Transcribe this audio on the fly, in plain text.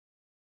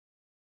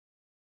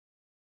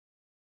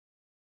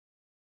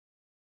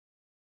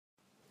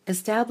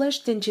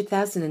Established in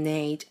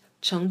 2008,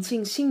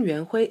 Chongqing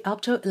XinYuanHui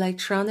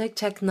Optoelectronic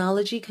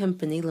Technology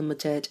Company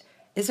Limited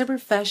is a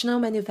professional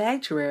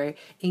manufacturer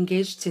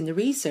engaged in the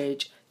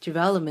research,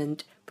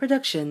 development,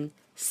 production,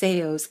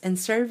 sales, and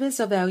service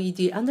of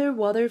LED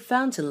underwater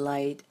fountain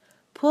light,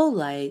 pool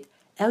light,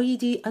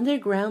 LED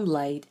underground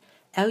light,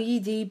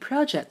 LED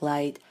project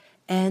light,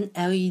 and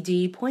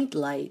LED point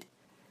light.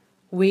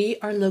 We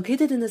are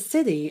located in the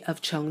city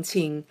of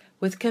Chongqing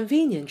with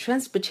convenient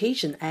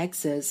transportation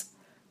access.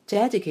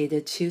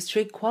 Dedicated to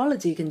strict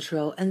quality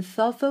control and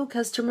thoughtful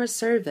customer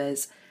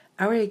service,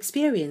 our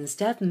experienced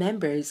staff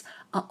members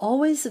are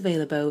always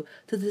available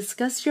to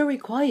discuss your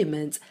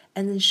requirements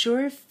and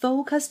ensure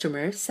full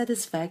customer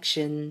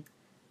satisfaction.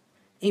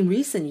 In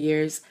recent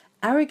years,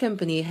 our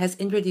company has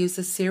introduced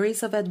a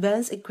series of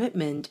advanced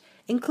equipment,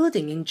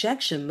 including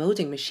injection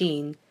molding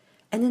machine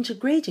and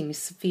integrating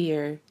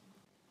sphere.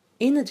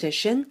 In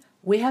addition,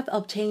 we have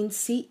obtained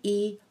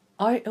CE,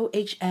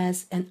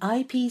 ROHS, and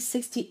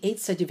IP68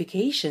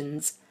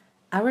 certifications.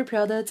 Our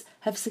products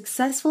have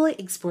successfully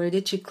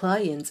exported to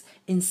clients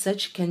in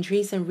such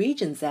countries and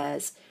regions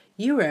as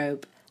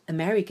Europe,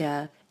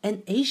 America,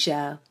 and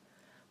Asia.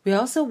 We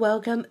also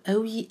welcome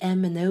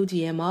OEM and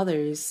ODM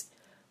orders.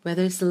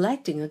 Whether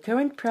selecting a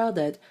current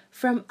product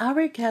from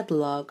our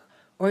catalog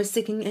or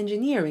seeking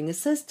engineering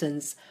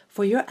assistance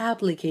for your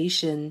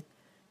application,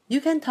 you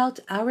can talk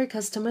to our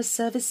customer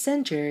service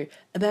center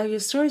about your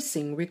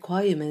sourcing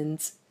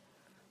requirements.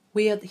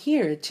 We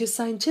adhere to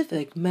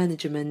scientific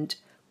management,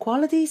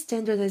 quality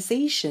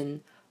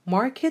standardization,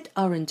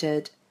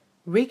 market-oriented,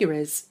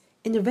 rigorous,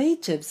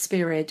 innovative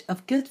spirit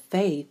of good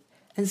faith,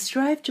 and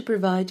strive to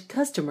provide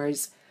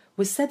customers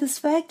with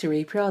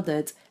satisfactory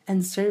products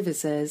and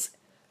services.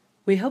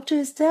 We hope to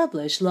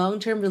establish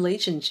long-term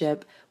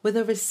relationship with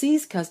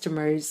overseas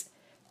customers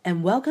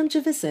and welcome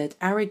to visit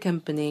our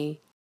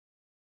company.